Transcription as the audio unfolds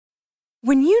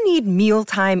When you need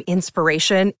mealtime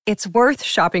inspiration, it's worth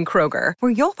shopping Kroger,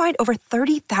 where you'll find over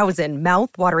 30,000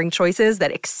 mouth-watering choices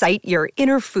that excite your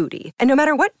inner foodie. And no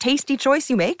matter what tasty choice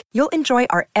you make, you'll enjoy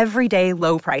our everyday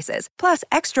low prices, plus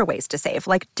extra ways to save,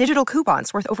 like digital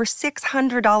coupons worth over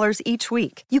 $600 each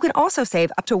week. You can also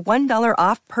save up to $1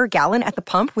 off per gallon at the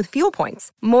pump with fuel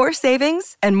points. More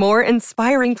savings and more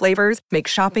inspiring flavors make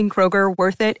shopping Kroger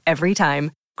worth it every time.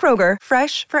 Kroger,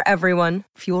 fresh for everyone.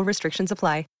 Fuel restrictions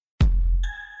apply.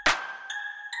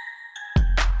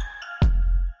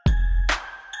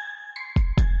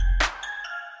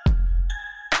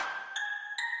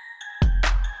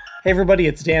 Hey everybody,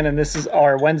 it's Dan, and this is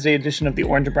our Wednesday edition of the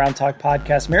Orange and Brown Talk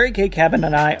podcast. Mary Kay Cabin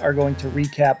and I are going to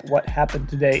recap what happened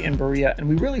today in Berea, and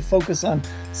we really focus on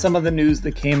some of the news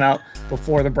that came out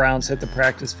before the Browns hit the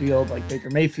practice field, like Baker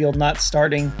Mayfield not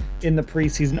starting in the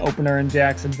preseason opener in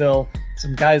Jacksonville,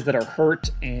 some guys that are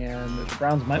hurt, and the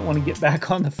Browns might want to get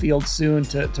back on the field soon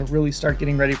to really start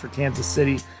getting ready for Kansas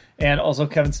City. And also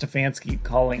Kevin Stefanski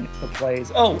calling the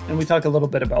plays. Oh, and we talk a little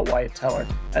bit about Wyatt Teller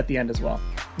at the end as well.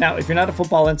 Now, if you're not a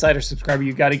Football Insider subscriber,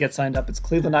 you got to get signed up. It's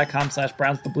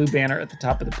cleveland.com/Browns, the blue banner at the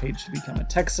top of the page to become a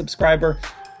tech subscriber.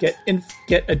 Get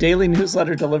a daily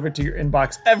newsletter delivered to your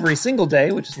inbox every single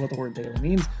day, which is what the word daily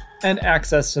means, and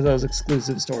access to those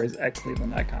exclusive stories at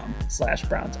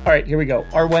cleveland.com/Browns. All right, here we go.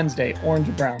 Our Wednesday Orange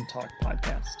and Brown Talk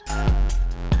podcast.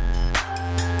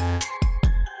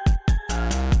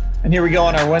 And here we go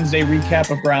on our Wednesday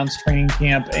recap of Browns training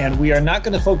camp. And we are not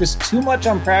going to focus too much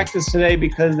on practice today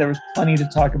because there was plenty to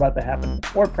talk about that happened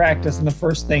before practice. And the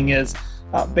first thing is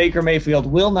Baker Mayfield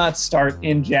will not start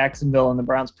in Jacksonville in the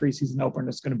Browns preseason opener.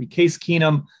 It's going to be Case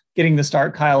Keenum getting the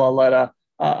start. Kyle Aletta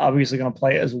obviously going to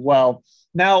play as well.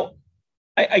 Now,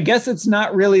 I guess it's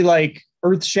not really like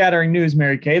earth-shattering news,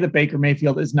 Mary Kay, that Baker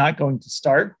Mayfield is not going to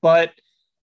start, but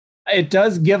it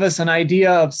does give us an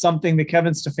idea of something that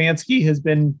Kevin Stefanski has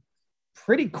been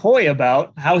pretty coy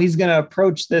about, how he's going to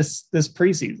approach this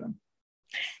preseason.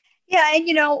 Yeah. And,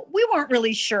 we weren't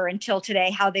really sure until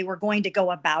today how they were going to go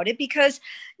about it because,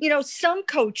 some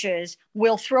coaches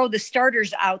will throw the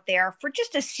starters out there for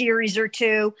just a series or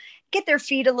two, get their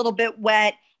feet a little bit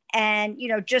wet and,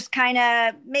 just kind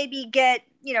of maybe get,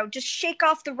 just shake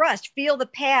off the rust, feel the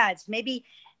pads, maybe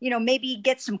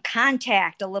get some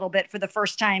contact a little bit for the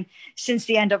first time since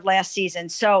the end of last season.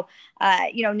 So,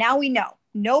 now we know.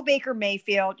 No Baker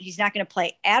Mayfield. He's not going to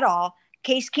play at all.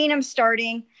 Case Keenum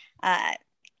starting.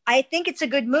 I think it's a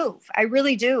good move. I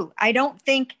really do. I don't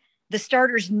think the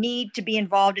starters need to be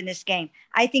involved in this game.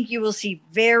 I think you will see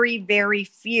very, very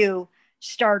few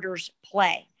starters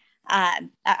play.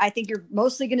 I think you're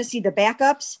mostly going to see the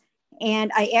backups,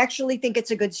 and I actually think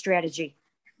it's a good strategy.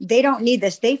 They don't need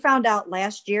this. They found out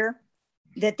last year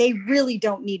that they really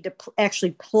don't need to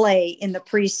actually play in the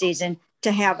preseason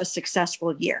to have a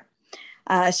successful year.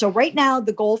 So right now,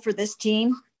 the goal for this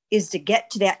team is to get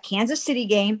to that Kansas City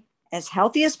game as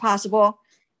healthy as possible.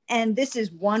 And this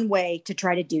is one way to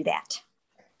try to do that.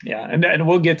 Yeah, and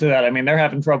we'll get to that. I mean, they're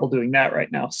having trouble doing that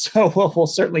right now. So we'll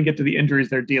certainly get to the injuries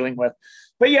they're dealing with.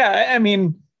 But yeah, I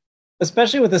mean,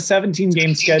 especially with a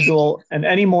 17-game schedule and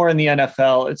any more in the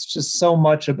NFL, it's just so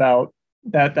much about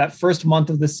that first month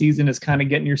of the season is kind of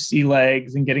getting your sea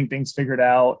legs and getting things figured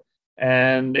out.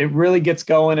 And it really gets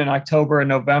going in October and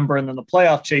November. And then the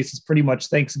playoff chase is pretty much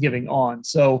Thanksgiving on.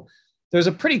 So there's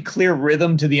a pretty clear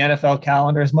rhythm to the NFL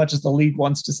calendar, as much as the league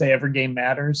wants to say every game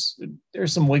matters.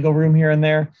 There's some wiggle room here and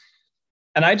there.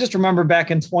 And I just remember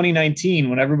back in 2019,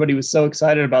 when everybody was so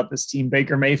excited about this team,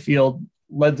 Baker Mayfield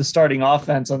led the starting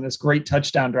offense on this great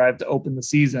touchdown drive to open the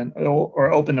season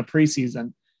or open the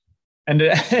preseason. And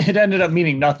it ended up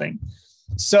meaning nothing.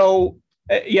 So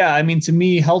yeah, I mean, to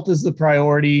me, health is the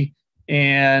priority.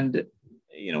 And,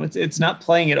 it's not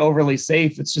playing it overly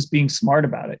safe. It's just being smart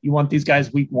about it. You want these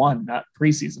guys week one, not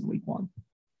preseason week one.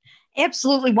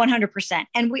 Absolutely 100%.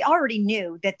 And we already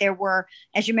knew that there were,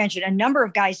 as you mentioned, a number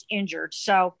of guys injured.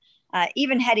 So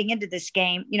even heading into this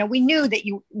game, we knew that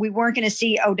we weren't going to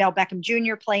see Odell Beckham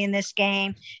Jr. play in this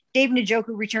game. Dave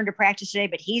Njoku returned to practice today,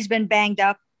 but he's been banged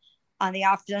up on the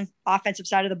offensive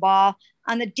side of the ball.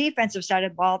 On the defensive side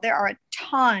of the ball, there are a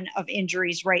ton of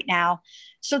injuries right now.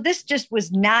 So this just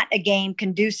was not a game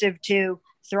conducive to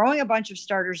throwing a bunch of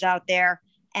starters out there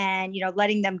and,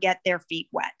 letting them get their feet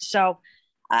wet. So,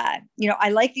 I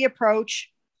like the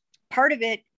approach. Part of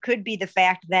it could be the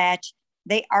fact that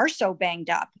they are so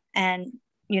banged up and,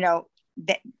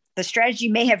 the strategy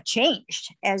may have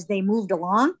changed as they moved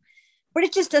along, but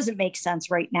it just doesn't make sense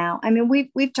right now. I mean,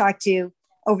 we've talked to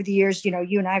over the years,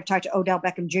 you and I have talked to Odell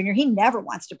Beckham Jr. He never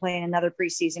wants to play in another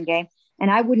preseason game. And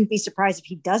I wouldn't be surprised if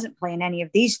he doesn't play in any of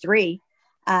these three.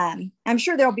 I'm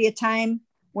sure there'll be a time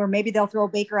where maybe they'll throw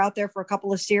Baker out there for a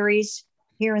couple of series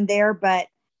here and there, but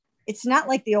it's not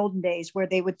like the olden days where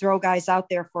they would throw guys out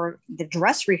there for the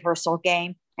dress rehearsal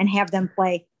game and have them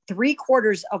play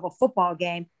 3/4 of a football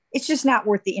game. It's just not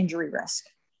worth the injury risk.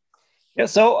 Yeah,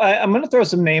 so I'm going to throw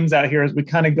some names out here as we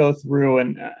kind of go through,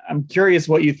 and I'm curious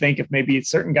what you think, if maybe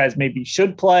certain guys maybe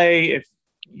should play, if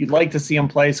you'd like to see them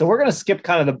play. So we're going to skip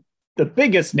kind of the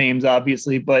biggest names,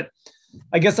 obviously, but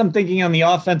I guess I'm thinking on the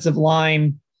offensive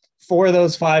line, 4 of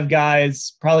those 5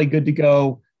 guys, probably good to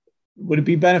go. Would it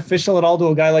be beneficial at all to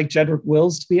a guy like Jedrick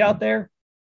Wills to be out there?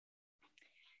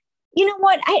 You know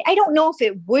what? I don't know if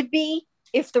it would be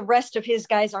if the rest of his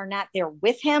guys are not there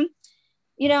with him.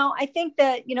 I think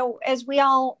that, as we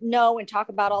all know and talk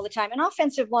about all the time, an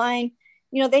offensive line,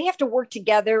 they have to work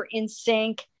together in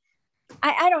sync.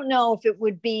 I don't know if it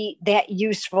would be that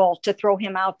useful to throw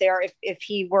him out there if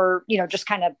he were, just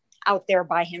kind of out there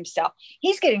by himself.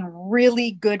 He's getting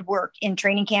really good work in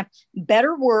training camp,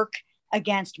 better work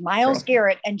against Myles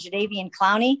Garrett and Jadeveon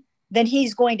Clowney than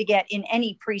he's going to get in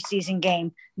any preseason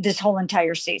game this whole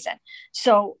entire season.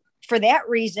 So for that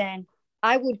reason,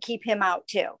 I would keep him out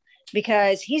too,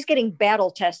 because he's getting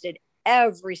battle tested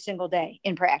every single day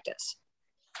in practice.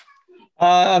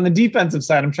 On the defensive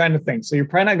side, I'm trying to think. So you're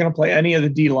probably not going to play any of the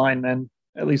D linemen,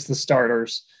 at least the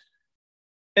starters.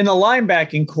 In the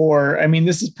linebacking core, I mean,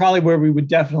 this is probably where we would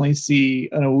definitely see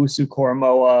an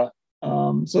Owusu-Koramoah.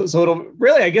 So it'll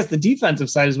really, I guess the defensive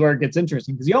side is where it gets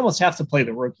interesting, because you almost have to play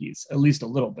the rookies at least a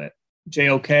little bit.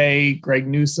 JOK, Greg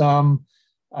Newsome,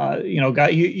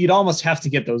 you'd almost have to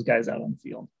get those guys out on the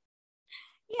field.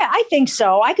 Yeah, I think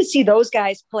so. I could see those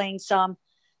guys playing some.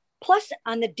 Plus,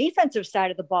 on the defensive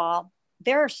side of the ball,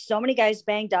 there are so many guys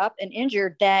banged up and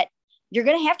injured that you're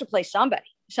going to have to play somebody.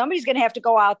 Somebody's going to have to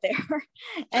go out there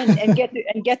and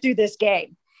get through this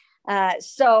game.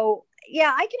 So,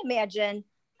 yeah, I can imagine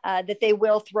that they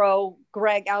will throw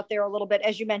Greg out there a little bit,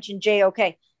 as you mentioned,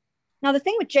 JOK. Now, the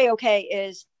thing with JOK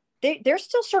is they're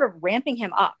still sort of ramping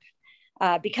him up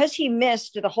because he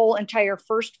missed the whole entire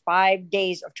first 5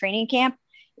 days of training camp.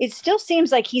 It still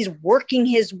seems like he's working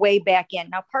his way back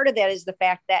in. Now, part of that is the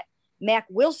fact that Mack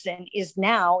Wilson is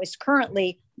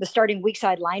currently the starting weak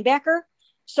side linebacker.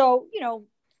 So,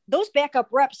 those backup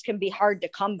reps can be hard to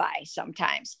come by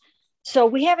sometimes. So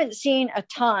we haven't seen a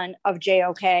ton of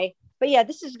JOK, but yeah,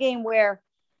 this is a game where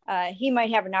he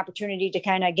might have an opportunity to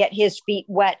kind of get his feet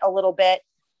wet a little bit.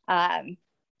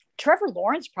 Trevor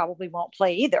Lawrence probably won't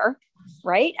play either,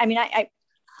 right? I mean, I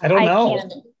don't know.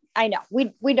 I know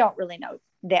we don't really know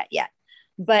that yet,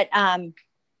 but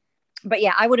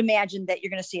yeah, I would imagine that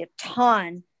you're going to see a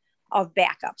ton of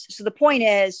backups. So the point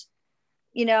is,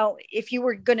 if you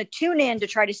were going to tune in to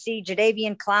try to see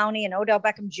Jadeveon Clowney and Odell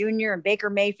Beckham Jr. and Baker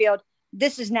Mayfield,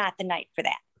 this is not the night for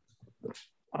that.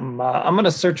 I'm going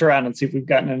to search around and see if we've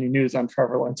gotten any news on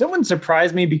Trevor Lawrence. It wouldn't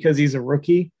surprise me because he's a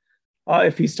rookie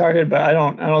if he started, but I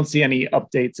don't see any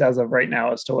updates as of right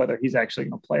now as to whether he's actually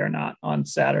going to play or not on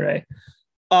Saturday.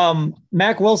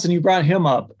 Mack Wilson, you brought him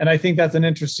up, and I think that's an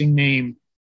interesting name.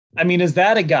 I mean, is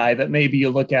that a guy that maybe you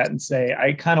look at and say,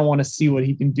 I kind of want to see what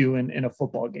he can do in a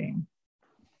football game,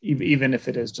 even if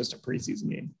it is just a preseason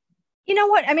game? You know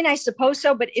what? I mean, I suppose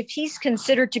so, but if he's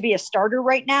considered to be a starter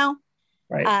right now,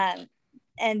 right,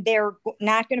 and they're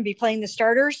not going to be playing the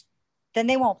starters, then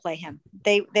they won't play him.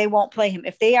 They won't play him.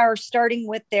 If they are starting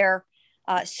with their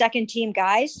second team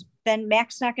guys, then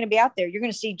Mack's not going to be out there. You're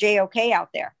going to see JOK out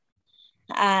there.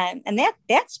 And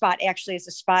that spot actually is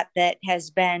a spot that has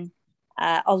been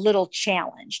a little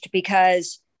challenged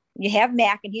because you have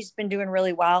Mack and he's been doing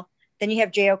really well. Then you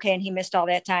have JOK and he missed all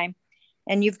that time.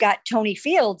 And you've got Tony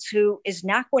Fields, who is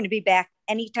not going to be back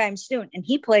anytime soon. And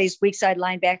he plays weak side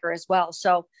linebacker as well.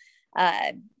 So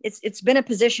it's been a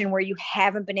position where you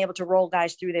haven't been able to roll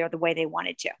guys through there the way they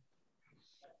wanted to.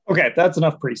 Okay, that's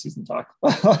enough preseason talk.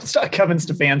 Let's talk Kevin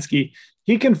Stefanski.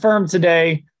 He confirmed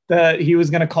today that he was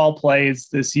going to call plays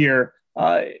this year.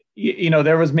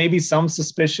 There was maybe some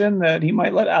suspicion that he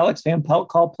might let Alex Van Pelt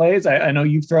call plays. I know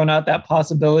you've thrown out that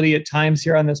possibility at times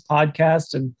here on this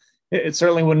podcast, and it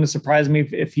certainly wouldn't have surprised me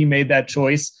if he made that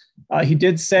choice. He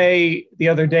did say the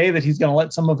other day that he's going to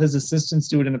let some of his assistants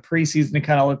do it in the preseason to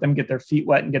kind of let them get their feet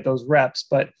wet and get those reps.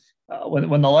 But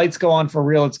when the lights go on for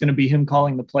real, it's going to be him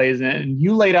calling the plays. And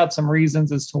you laid out some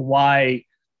reasons as to why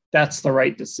that's the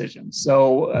right decision.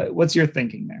 So what's your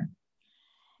thinking there?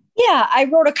 Yeah, I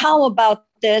wrote a column about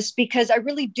this because I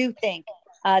really do think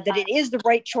that it is the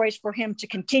right choice for him to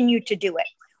continue to do it.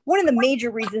 One of the major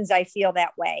reasons I feel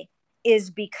that way is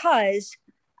because,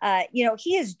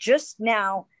 he is just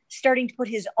now starting to put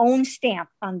his own stamp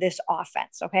on this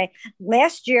offense. Okay.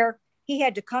 Last year, he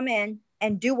had to come in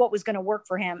and do what was going to work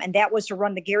for him. And that was to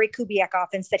run the Gary Kubiak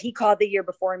offense that he called the year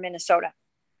before in Minnesota.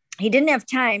 He didn't have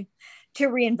time to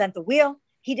reinvent the wheel.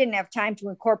 He didn't have time to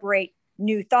incorporate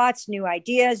new thoughts, new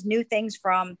ideas, new things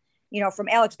from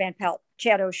Alex Van Pelt,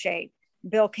 Chad O'Shea,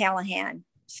 Bill Callahan,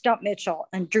 Stump Mitchell,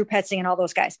 and Drew Petzing and all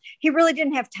those guys. He really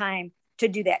didn't have time to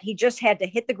do that. He just had to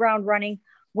hit the ground running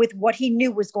with what he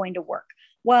knew was going to work.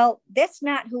 Well, that's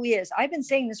not who he is. I've been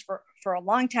saying this for a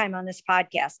long time on this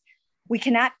podcast. We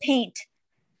cannot paint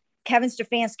Kevin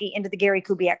Stefanski into the Gary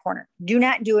Kubiak corner. Do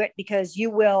not do it, because you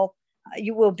will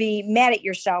be mad at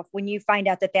yourself when you find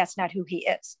out that that's not who he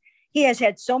is. He has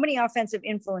had so many offensive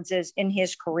influences in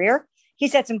his career.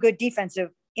 He's had some good defensive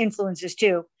influences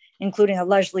too, including a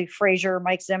Leslie Frazier,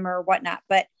 Mike Zimmer, whatnot.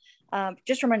 But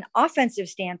just from an offensive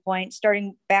standpoint,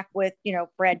 starting back with,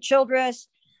 Brad Childress,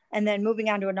 and then moving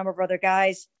on to a number of other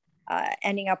guys,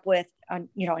 ending up with, a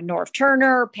Norv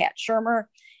Turner, Pat Shurmur.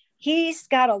 He's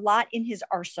got a lot in his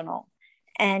arsenal,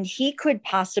 and he could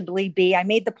possibly be, I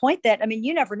made the point that,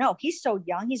 you never know. He's so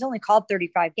young. He's only called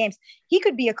 35 games. He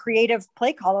could be a creative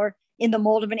play caller in the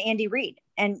mold of an Andy Reid,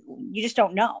 and you just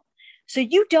don't know. So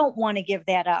you don't want to give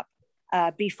that up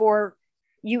before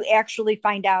you actually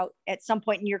find out at some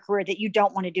point in your career that you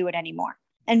don't want to do it anymore.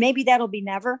 And maybe that'll be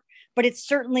never, but it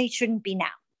certainly shouldn't be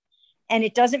now. And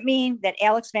it doesn't mean that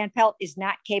Alex Van Pelt is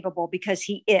not capable, because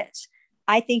he is.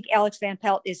 I think Alex Van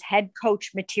Pelt is head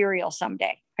coach material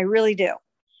someday. I really do.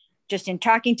 Just in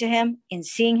talking to him, in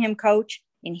seeing him coach,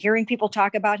 in hearing people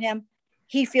talk about him,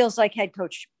 he feels like head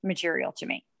coach material to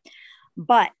me.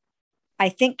 But I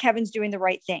think Kevin's doing the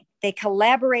right thing. They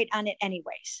collaborate on it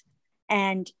anyways.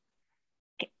 And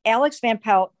Alex Van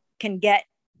Pelt can get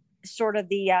sort of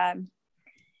the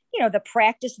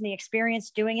practice and the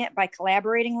experience doing it by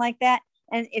collaborating like that.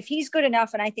 And if he's good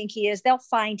enough, and I think he is, they'll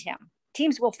find him.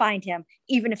 Teams will find him,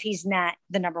 even if he's not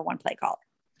the number one play caller.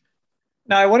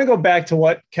 Now, I want to go back to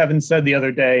what Kevin said the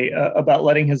other day about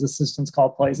letting his assistants call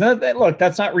plays. Look,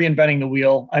 that's not reinventing the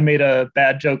wheel. I made a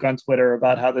bad joke on Twitter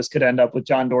about how this could end up with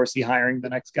John Dorsey hiring the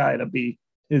next guy to be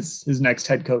his next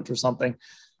head coach or something.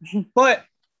 But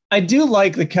I do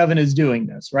like that Kevin is doing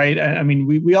this, right?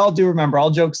 We all do remember,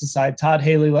 all jokes aside, Todd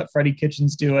Haley let Freddie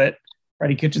Kitchens do it.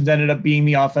 Freddie Kitchens ended up being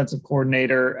the offensive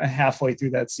coordinator halfway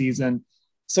through that season.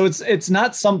 So it's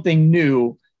not something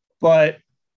new, but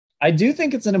I do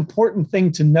think it's an important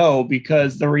thing to know,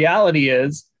 because the reality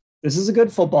is this is a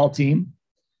good football team.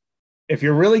 If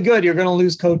you're really good, you're going to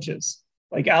lose coaches.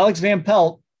 Like Alex Van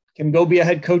Pelt can go be a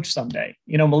head coach someday.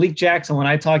 Malik Jackson, when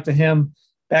I talked to him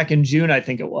back in June, I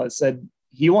think it was, said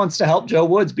he wants to help Joe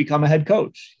Woods become a head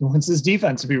coach. He wants his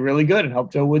defense to be really good and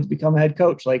help Joe Woods become a head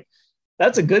coach. Like,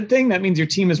 that's a good thing. That means your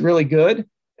team is really good.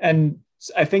 And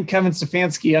I think Kevin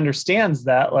Stefanski understands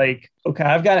that, like, okay,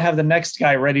 I've got to have the next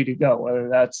guy ready to go, whether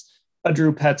that's a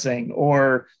Drew Petzing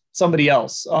or somebody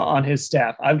else on his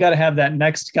staff. I've got to have that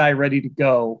next guy ready to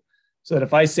go, so that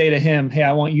if I say to him, hey,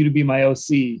 I want you to be my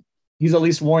OC, he's at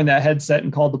least worn that headset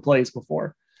and called the plays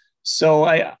before. So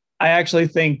I actually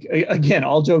think, again,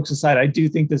 all jokes aside, I do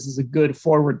think this is a good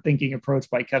forward-thinking approach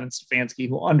by Kevin Stefanski,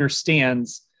 who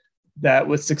understands that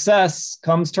with success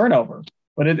comes turnover,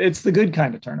 but it's the good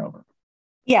kind of turnover.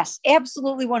 Yes,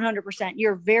 absolutely. 100%.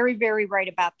 You're very, very right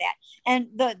about that. And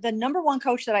the number one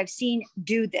coach that I've seen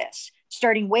do this,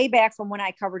 starting way back from when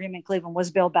I covered him in Cleveland, was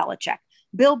Bill Belichick.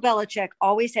 Bill Belichick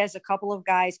always has a couple of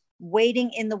guys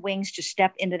waiting in the wings to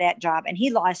step into that job. And he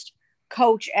lost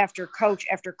coach after coach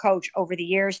after coach over the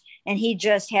years. And he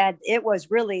just had, it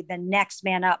was really the next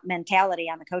man up mentality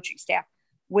on the coaching staff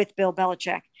with Bill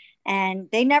Belichick. And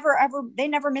they never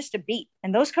missed a beat.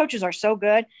 And those coaches are so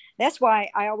good. That's why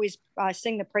I always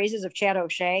sing the praises of Chad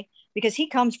O'Shea, because he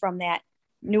comes from that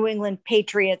New England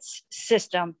Patriots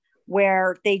system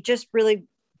where they just really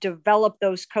develop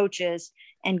those coaches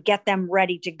and get them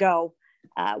ready to go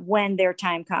when their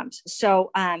time comes. So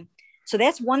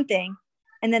that's one thing.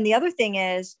 And then the other thing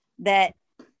is that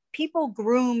people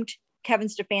groomed Kevin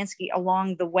Stefanski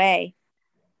along the way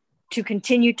to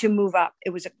continue to move up.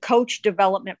 It was a coach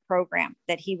development program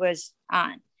that he was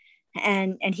on.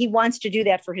 And he wants to do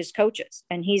that for his coaches,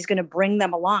 and he's going to bring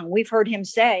them along. We've heard him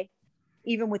say,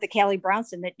 even with the Callie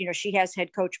Brownson, that, she has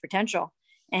head coach potential,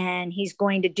 and he's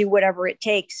going to do whatever it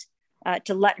takes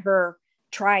to let her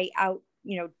try out,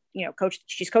 coach.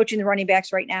 She's coaching the running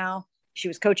backs right now. She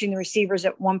was coaching the receivers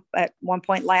at one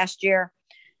point last year.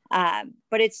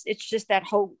 But it's just that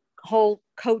whole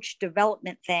coach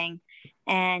development thing.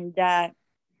 And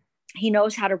he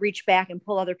knows how to reach back and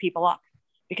pull other people up,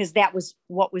 because that was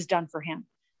what was done for him.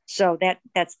 So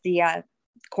that's the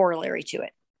corollary to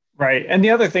it. Right. And the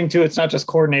other thing too, it's not just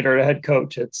coordinator to head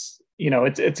coach. It's,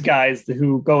 it's guys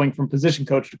who going from position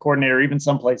coach to coordinator, even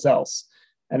someplace else.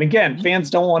 And again, fans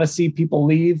don't want to see people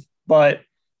leave, but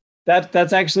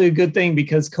that's actually a good thing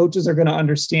because coaches are going to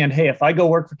understand, hey, if I go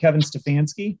work for Kevin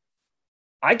Stefanski,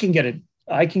 I can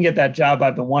get that job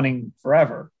I've been wanting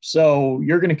forever. So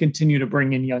you're going to continue to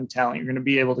bring in young talent. You're going to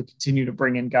be able to continue to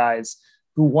bring in guys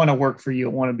who want to work for you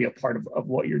and want to be a part of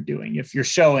what you're doing. If you're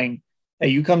showing, hey,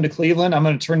 you come to Cleveland, I'm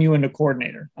going to turn you into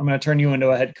coordinator. I'm going to turn you into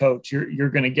a head coach. You're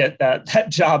going to get that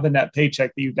job and that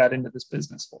paycheck that you got into this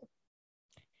business for.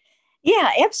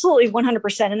 Yeah, absolutely.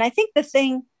 100%. And I think the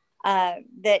thing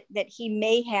that he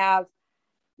may have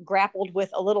grappled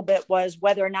with a little bit was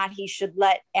whether or not he should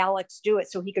let Alex do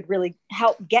it so he could really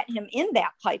help get him in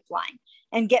that pipeline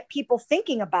and get people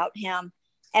thinking about him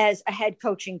as a head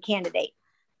coaching candidate.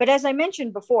 But as I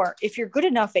mentioned before, if you're good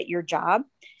enough at your job,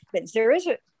 there is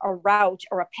a route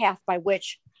or a path by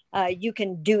which you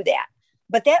can do that.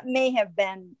 But that may have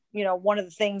been, one of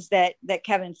the things that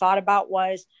Kevin thought about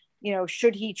was,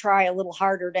 should he try a little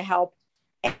harder to help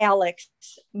Alex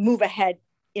move ahead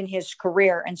in his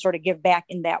career and sort of give back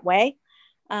in that way.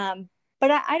 But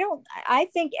I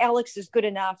think Alex is good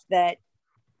enough that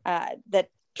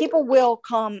people will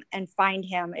come and find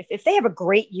him. If they have a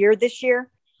great year this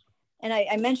year, and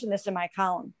I mentioned this in my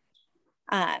column,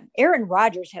 Aaron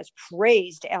Rodgers has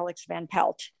praised Alex Van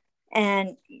Pelt.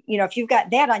 And, if you've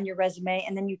got that on your resume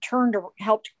and then you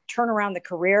helped turn around the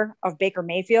career of Baker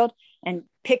Mayfield and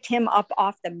picked him up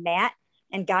off the mat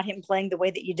and got him playing the way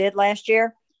that you did last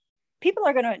year, people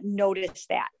are going to notice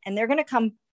that and they're going to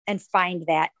come and find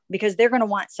that because they're going to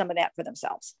want some of that for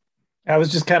themselves. I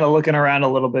was just kind of looking around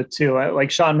a little bit too. Like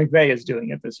Sean McVay is doing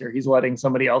it this year. He's letting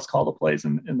somebody else call the plays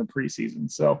in the preseason.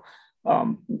 So,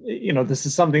 this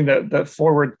is something that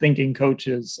forward-thinking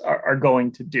coaches are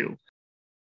going to do.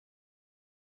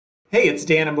 Hey, it's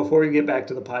Dan, and before we get back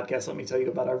to the podcast, let me tell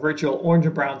you about our virtual Orange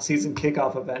and Brown season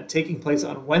kickoff event taking place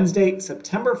on Wednesday,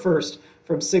 September 1st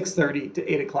from 6:30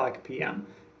 to 8 o'clock p.m.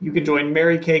 You can join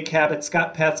Mary Kay Cabot,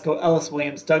 Scott Patsko, Ellis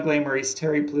Williams, Doug Lesmerises,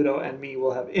 Terry Pluto, and me.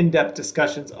 We'll have in-depth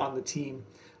discussions on the team,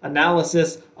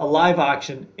 analysis, a live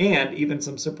auction, and even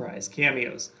some surprise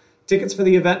cameos. Tickets for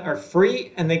the event are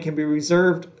free, and they can be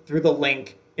reserved through the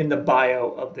link in the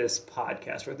bio of this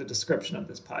podcast, or the description of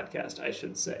this podcast, I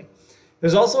should say.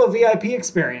 There's also a VIP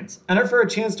experience. Enter for a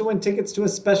chance to win tickets to a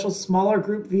special smaller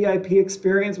group VIP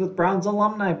experience with Browns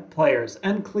alumni players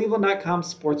and Cleveland.com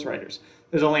sports writers.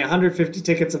 There's only 150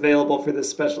 tickets available for this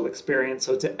special experience,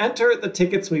 so to enter the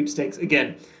ticket sweepstakes,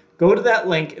 again, go to that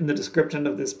link in the description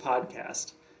of this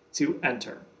podcast to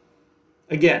enter.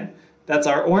 Again, that's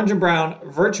our Orange and Brown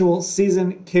virtual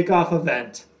season kickoff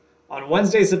event on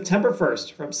Wednesday, September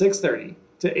 1st from 6:30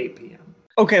 to 8 p.m.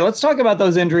 Okay, let's talk about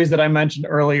those injuries that I mentioned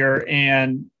earlier.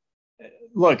 And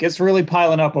look, it's really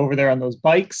piling up over there on those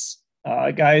bikes.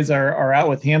 Guys are out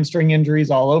with hamstring injuries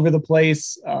all over the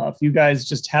place. A few guys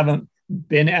just haven't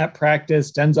been at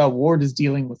practice. Denzel Ward is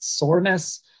dealing with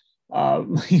soreness.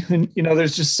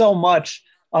 There's just so much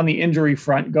on the injury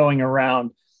front going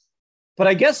around. But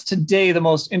I guess today the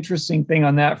most interesting thing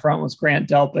on that front was Grant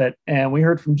Delpit. And we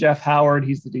heard from Jeff Howard.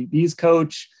 He's the DB's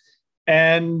coach.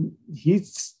 And he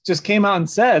just came out and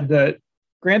said that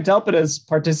Grant Delpit has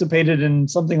participated in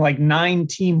something like 9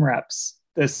 team reps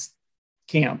this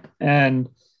camp. And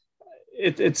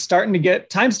time's starting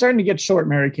to get short,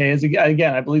 Mary Kay.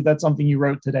 Again, I believe that's something you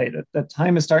wrote today, that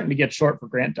time is starting to get short for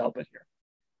Grant Delpit here.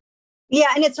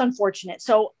 Yeah, and it's unfortunate.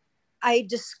 So I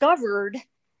discovered,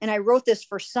 and I wrote this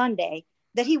for Sunday,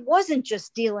 that he wasn't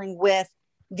just dealing with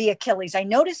the Achilles. I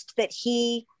noticed that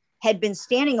he had been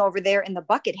standing over there in the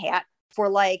bucket hat for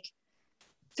like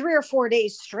 3 or 4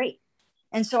 days straight.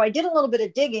 And so I did a little bit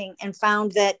of digging and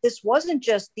found that this wasn't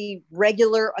just the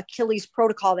regular Achilles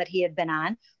protocol that he had been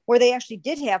on, where they actually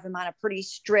did have him on a pretty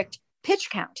strict pitch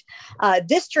count.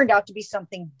 This turned out to be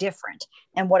something different.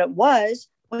 And what it was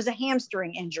a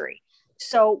hamstring injury.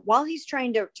 So while he's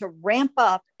trying to ramp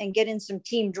up and get in some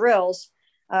team drills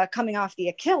coming off the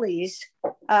Achilles,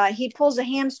 he pulls a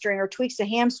hamstring or tweaks a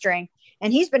hamstring,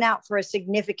 and he's been out for a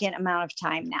significant amount of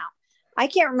time now. I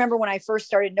can't remember when I first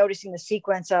started noticing the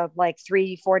sequence of like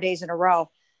 3-4 days in a row,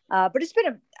 but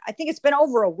I think it's been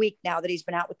over a week now that he's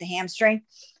been out with the hamstring.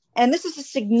 And this is a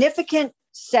significant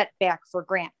setback for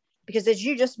Grant, because as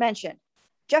you just mentioned,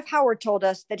 Jeff Howard told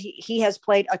us that he has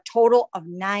played a total of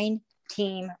 9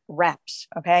 team reps.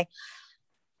 Okay.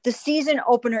 The season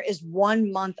opener is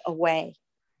 1 month away.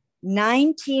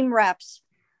 9 team reps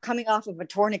coming off of a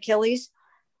torn Achilles.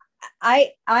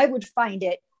 I would find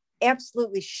it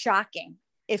absolutely shocking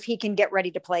if he can get ready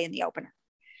to play in the opener.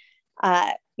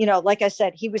 Like I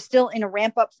said, he was still in a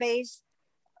ramp up phase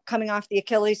coming off the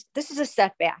Achilles. This is a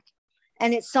setback.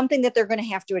 And it's something that they're going to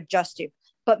have to adjust to.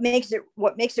 But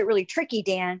what makes it really tricky,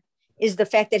 Dan, is the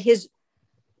fact that his,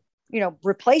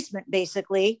 replacement,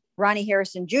 basically, Ronnie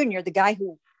Harrison Jr., the guy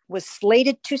who was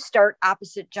slated to start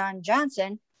opposite John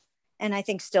Johnson, and I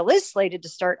think still is slated to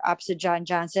start opposite John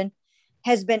Johnson,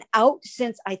 has been out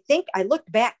since, I think I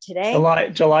looked back today.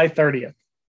 July 30th.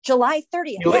 July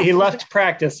 30th. He left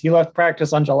practice. He left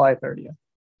practice on July 30th.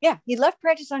 Yeah, he left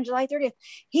practice on July 30th.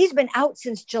 He's been out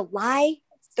since July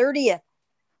 30th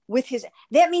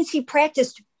that means he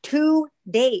practiced 2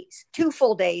 days, 2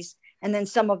 full days, and then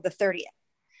some of the 30th.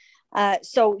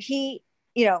 So he,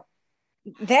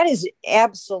 that is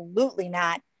absolutely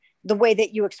not the way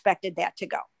that you expected that to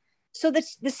go. So the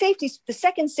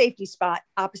second safety spot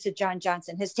opposite John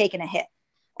Johnson has taken a hit.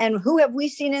 And who have we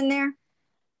seen in there?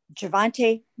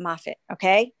 Javonte Moffitt.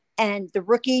 Okay. And the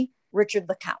rookie, Richard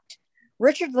LeCounte.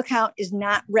 Richard LeCounte is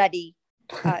not ready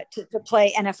to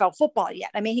play NFL football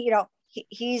yet. I mean,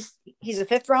 he's a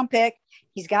 5th round pick.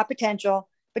 He's got potential,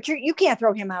 but you can't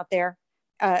throw him out there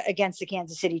against the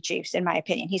Kansas City Chiefs, in my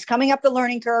opinion. He's coming up the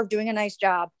learning curve, doing a nice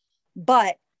job,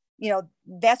 but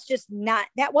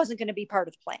that wasn't going to be part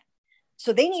of the plan.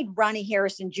 So they need Ronnie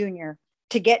Harrison Jr.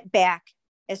 to get back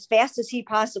as fast as he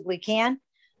possibly can.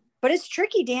 But it's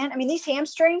tricky, Dan. I mean, these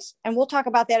hamstrings, and we'll talk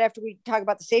about that after we talk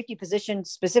about the safety position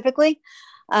specifically.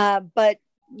 But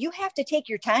you have to take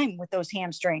your time with those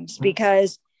hamstrings,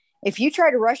 because if you try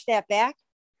to rush that back,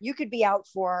 you could be out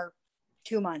for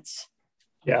 2 months.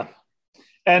 Yeah.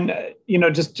 And,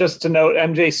 just to note,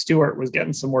 MJ Stewart was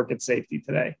getting some work at safety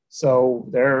today. So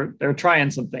they're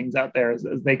trying some things out there as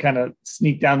they kind of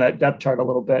sneak down that depth chart a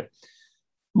little bit.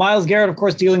 Myles Garrett, of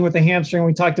course, dealing with the hamstring.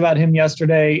 We talked about him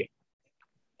yesterday.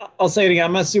 I'll say it again.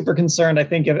 I'm not super concerned. I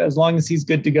think as long as he's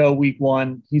good to go week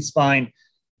 1, he's fine.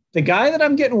 The guy that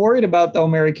I'm getting worried about, though,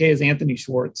 Mary Kay, is Anthony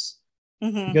Schwartz,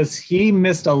 because he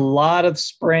missed a lot of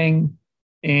spring,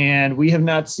 and we have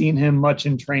not seen him much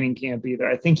in training camp either.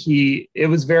 I think it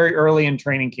was very early in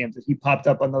training camp that he popped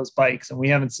up on those bikes, and we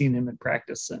haven't seen him in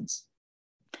practice since.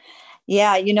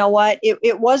 Yeah, you know what?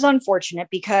 It was unfortunate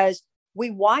because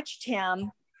we watched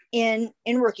him in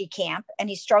rookie camp, and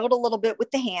he struggled a little bit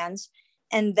with the hands.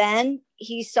 And then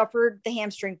he suffered the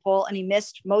hamstring pull, and he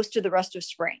missed most of the rest of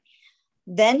spring.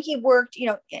 Then he worked,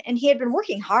 and he had been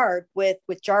working hard with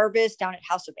Jarvis down at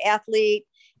House of Athlete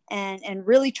and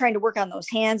really trying to work on those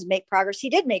hands and make progress. He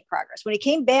did make progress. When he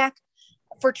came back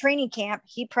for training camp,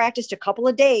 he practiced a couple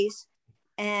of days.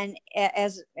 And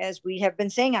as we have been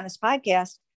saying on this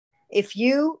podcast, if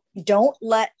you don't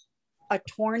let a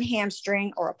torn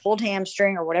hamstring or a pulled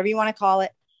hamstring or whatever you want to call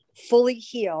it fully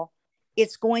heal,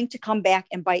 it's going to come back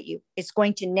and bite you. It's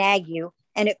going to nag you,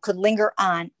 and it could linger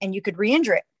on, and you could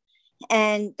re-injure it.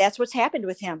 And that's what's happened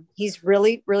with him. He's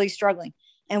really, really struggling.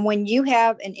 And when you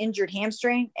have an injured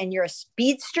hamstring and you're a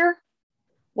speedster,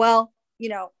 well,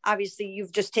 obviously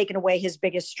you've just taken away his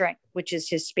biggest strength, which is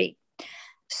his speed.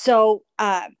 So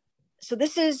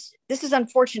this is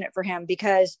unfortunate for him,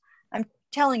 because I'm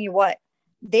telling you what,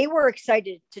 they were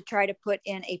excited to try to put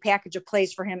in a package of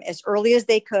plays for him as early as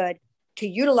they could, to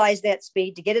utilize that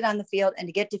speed, to get it on the field, and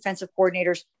to get defensive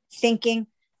coordinators thinking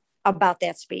about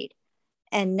that speed.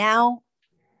 And now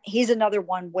he's another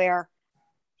one where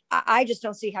I just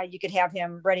don't see how you could have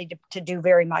him ready to do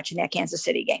very much in that Kansas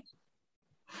City game.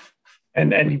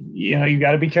 And you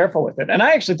got to be careful with it. And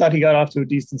I actually thought he got off to a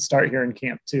decent start here in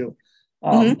camp too.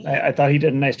 I thought he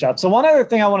did a nice job. So one other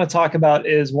thing I want to talk about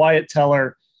is Wyatt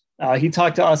Teller. He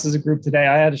talked to us as a group today.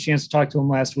 I had a chance to talk to him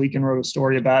last week and wrote a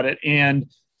story about it.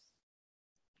 And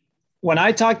when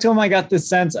I talked to him, I got this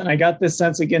sense, and I got this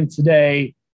sense again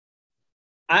today.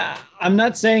 I'm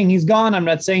not saying he's gone. I'm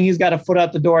not saying he's got a foot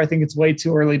out the door. I think it's way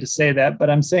too early to say that, but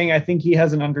I'm saying I think he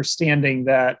has an understanding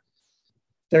that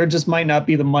there just might not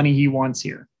be the money he wants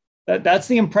here. That's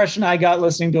the impression I got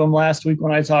listening to him last week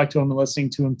when I talked to him and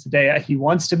listening to him today. He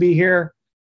wants to be here,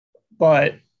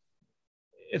 but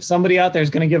if somebody out there is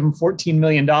going to give him $14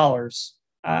 million,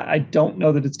 I don't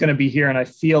know that it's going to be here. And I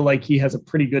feel like he has a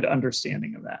pretty good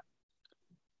understanding of that.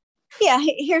 Yeah,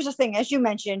 here's the thing. As you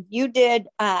mentioned, you did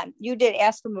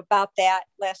ask him about that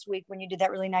last week when you did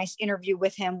that really nice interview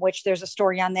with him, which there's a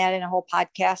story on that and a whole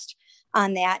podcast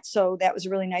on that. So that was a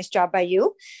really nice job by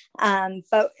you.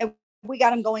 But we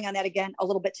got him going on that again a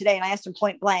little bit today. And I asked him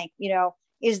point blank,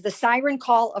 is the siren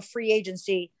call of free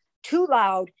agency too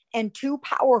loud and too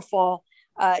powerful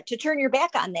to turn your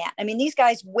back on that? I mean, these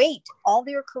guys wait all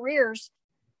their careers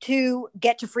to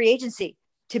get to free agency,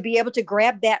 to be able to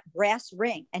grab that brass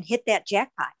ring and hit that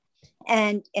jackpot.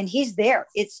 And he's there.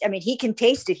 He can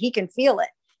taste it. He can feel it.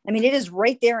 I mean, it is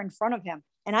right there in front of him.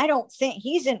 And I don't think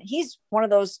he's one of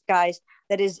those guys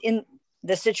that is in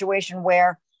the situation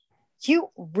where you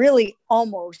really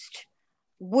almost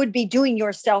would be doing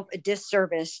yourself a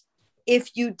disservice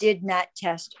if you did not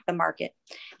test the market.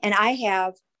 And I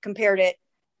have compared it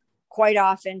quite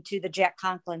often to the Jack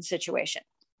Conklin situation.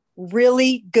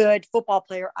 Really good football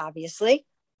player, obviously,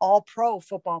 all pro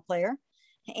football player.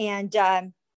 And,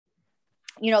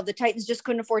 the Titans just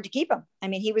couldn't afford to keep him. I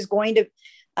mean, he was going to,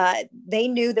 they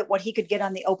knew that what he could get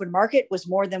on the open market was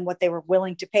more than what they were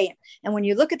willing to pay him. And when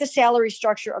you look at the salary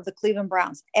structure of the Cleveland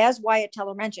Browns, as Wyatt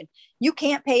Teller mentioned, you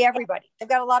can't pay everybody. They've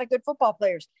got a lot of good football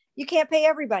players. You can't pay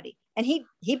everybody. And he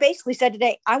basically said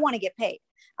today, I want to get paid.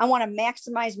 I want to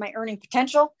maximize my earning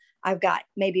potential. I've got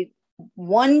maybe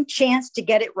one chance to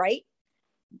get it right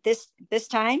this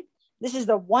time. This is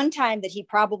the one time that he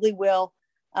probably will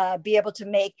be able to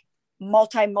make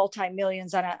multi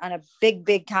millions on a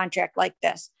big contract like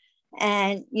this.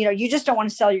 And, you just don't want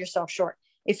to sell yourself short.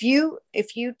 If you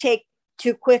take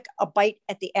too quick a bite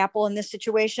at the apple in this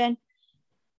situation,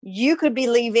 you could be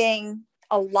leaving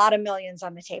a lot of millions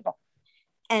on the table.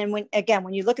 And when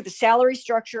you look at the salary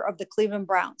structure of the Cleveland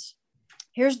Browns,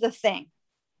 here's the thing.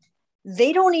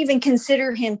 They don't even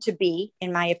consider him to be,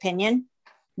 in my opinion,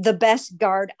 the best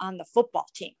guard on the football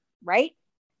team, right?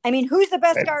 I mean, who's the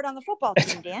best guard on the football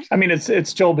team, Dan? I mean,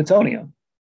 it's Joel Bitonio.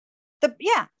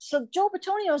 So Joel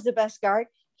Bitonio is the best guard.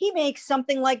 He makes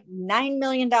something like $9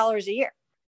 million a year.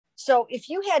 So if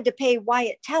you had to pay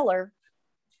Wyatt Teller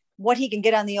what he can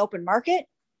get on the open market,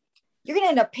 you're going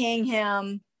to end up paying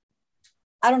him,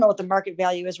 I don't know what the market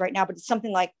value is right now, but it's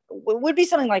would be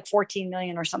something like 14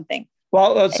 million or something.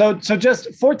 Well, so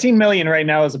just 14 million right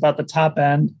now is about the top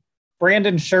end.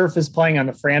 Brandon Scherf is playing on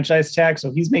the franchise tag,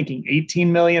 so he's making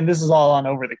 18 million. This is all on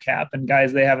over the cap, and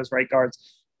guys they have as right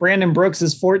guards. Brandon Brooks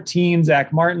is 14.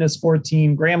 Zach Martin is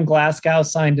 14. Graham Glasgow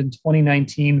signed in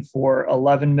 2019 for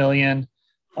 11 million.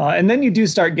 And then you do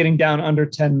start getting down under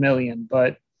 10 million,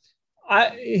 but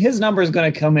his number is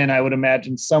going to come in, I would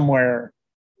imagine, somewhere.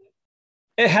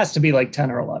 It has to be like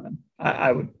 10 or 11.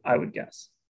 I would guess.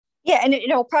 Yeah. And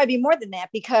it'll probably be more than that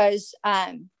because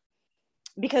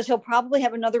he'll probably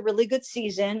have another really good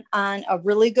season on a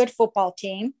really good football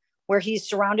team where he's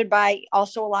surrounded by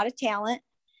also a lot of talent,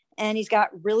 and he's got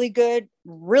really good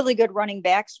running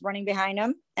backs running behind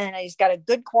him. And he's got a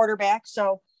good quarterback.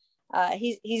 So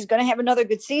he's going to have another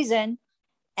good season,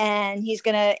 and he's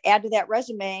going to add to that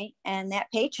resume and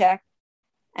that paycheck.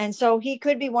 And so he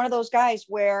could be one of those guys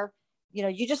where,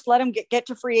 you just let him get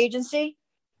to free agency.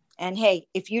 And hey,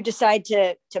 if you decide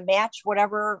to match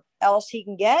whatever else he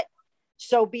can get,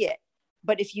 so be it.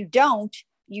 But if you don't,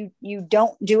 you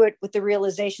don't do it with the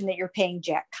realization that you're paying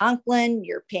Jack Conklin,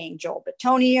 you're paying Joel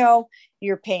Bitonio,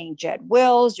 you're paying Jed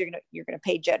Wills, you're gonna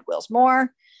pay Jed Wills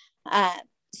more.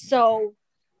 So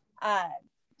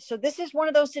this is one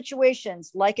of those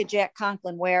situations like a Jack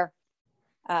Conklin where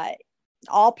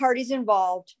all parties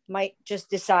involved might just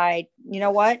decide, you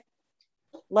know what,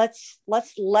 let's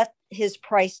let his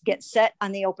price get set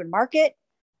on the open market,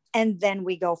 and then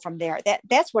we go from there.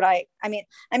 That's what I mean,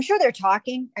 I'm sure they're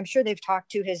talking. I'm sure they've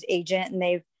talked to his agent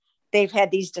and they've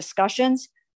had these discussions,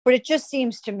 but it just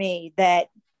seems to me that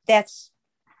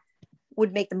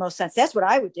would make the most sense. That's what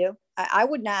I would do. I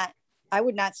would not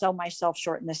sell myself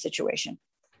short in this situation.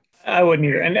 I wouldn't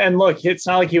either. And look, it's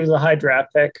not like he was a high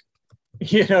draft pick.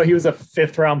 He was a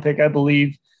 5th round pick, I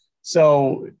believe.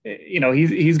 So,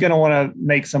 he's going to want to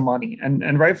make some money,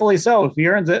 and rightfully so. If he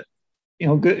earns it,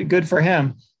 good for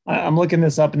him. I'm looking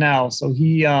this up now. So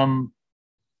he,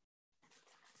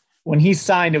 when he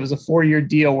signed, it was a 4-year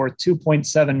deal worth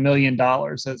 $2.7 million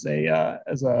as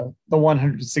the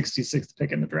 166th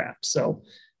pick in the draft. So,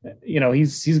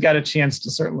 he's got a chance to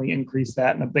certainly increase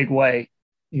that in a big way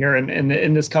here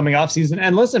in this coming offseason.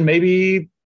 And listen,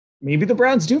 maybe the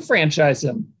Browns do franchise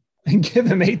him and give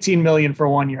him 18 million for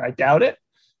 1 year. I doubt it,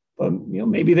 but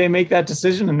maybe they make that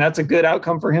decision, and that's a good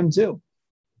outcome for him too.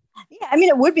 Yeah, I mean,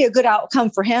 it would be a good outcome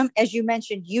for him. As you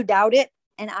mentioned, you doubt it,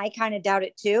 and I kind of doubt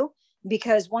it too,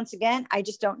 because once again, I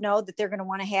just don't know that they're going to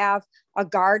want to have a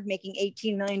guard making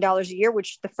 $18 million a year,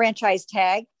 which the franchise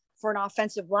tag for an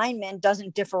offensive lineman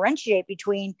doesn't differentiate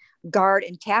between guard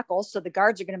and tackle. So the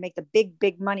guards are going to make the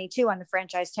big money too on the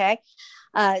franchise tag.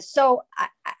 So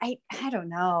I don't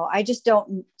know. I just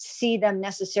don't see them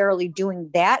necessarily doing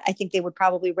that. I think they would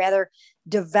probably rather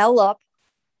develop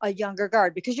a younger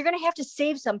guard, because you're going to have to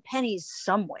save some pennies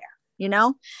somewhere.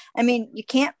 I mean, you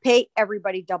can't pay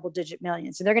everybody double-digit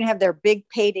millions, and they're going to have their big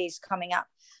paydays coming up.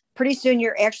 Pretty soon,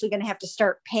 you're actually going to have to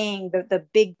start paying the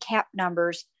big cap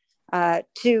numbers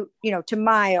to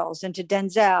Miles and to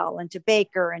Denzel and to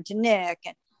Baker and to Nick.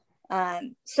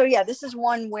 And so, yeah, this is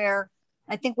one where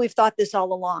I think we've thought this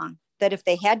all along, that if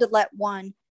they had to let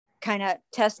one kind of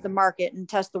test the market and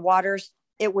test the waters,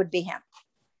 it would be him.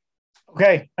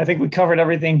 Okay. I think we covered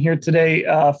everything here today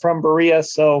from Berea.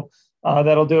 So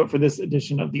that'll do it for this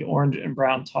edition of the Orange and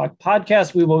Brown Talk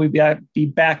podcast. We will be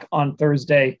back on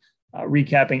Thursday,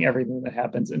 recapping everything that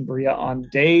happens in Berea on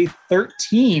day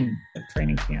 13 of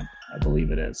training camp, I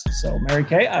believe it is. So Mary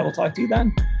Kay, I will talk to you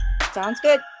then. Sounds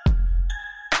good.